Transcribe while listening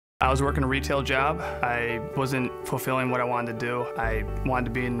I was working a retail job. I wasn't fulfilling what I wanted to do. I wanted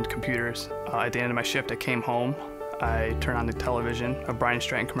to be in computers. At the end of my shift, I came home. I turned on the television. A Bryant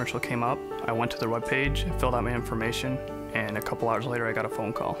Stratton commercial came up. I went to their webpage, filled out my information, and a couple hours later, I got a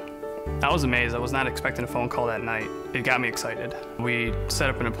phone call. I was amazed. I was not expecting a phone call that night. It got me excited. We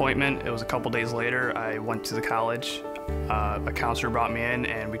set up an appointment. It was a couple days later. I went to the college. A counselor brought me in,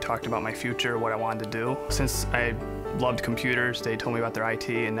 and we talked about my future, what I wanted to do. Since I loved computers, they told me about their IT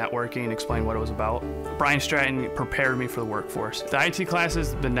and networking and explained what it was about. Bryant Stratton prepared me for the workforce. The IT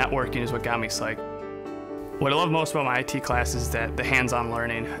classes, the networking is what got me psyched. What I love most about my IT class is that the hands-on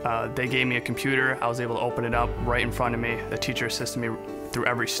learning. They gave me a computer. I was able to open it up right in front of me. The teacher assisted me through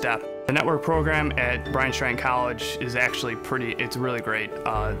every step. The network program at Bryant Stratton College is actually it's really great.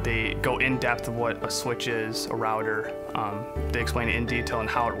 They go in depth of what a switch is, a router. They explain it in detail and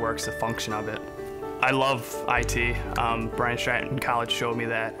how it works, the function of it. I love IT. Bryant Stratton College showed me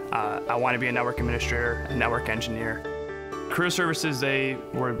that. I want to be a network administrator, a network engineer. Career Services, they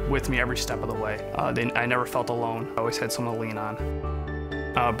were with me every step of the way. I never felt alone. I always had someone to lean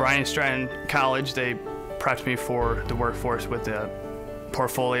on. Bryant Stratton College, they prepped me for the workforce with the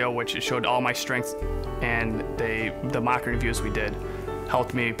portfolio, which showed all my strengths, and the mock interviews we did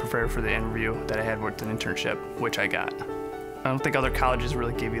helped me prepare for the interview that I had with an internship, which I got. I don't think other colleges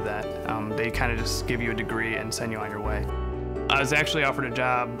really give you that. They kind of just give you a degree and send you on your way. I was actually offered a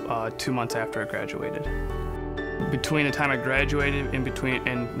job 2 months after I graduated. Between the time I graduated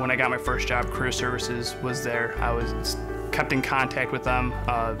and when I got my first job, Career Services was there. I was kept in contact with them,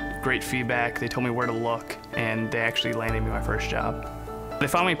 great feedback. They told me where to look, and they actually landed me my first job. They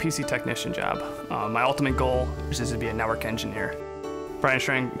found me a PC technician job. My ultimate goal is to be a network engineer. Bryant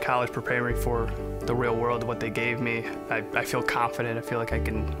Stratton College prepared me for the real world, what they gave me. I feel confident. I feel like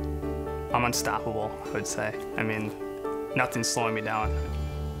I'm unstoppable, I would say. I mean, nothing's slowing me down.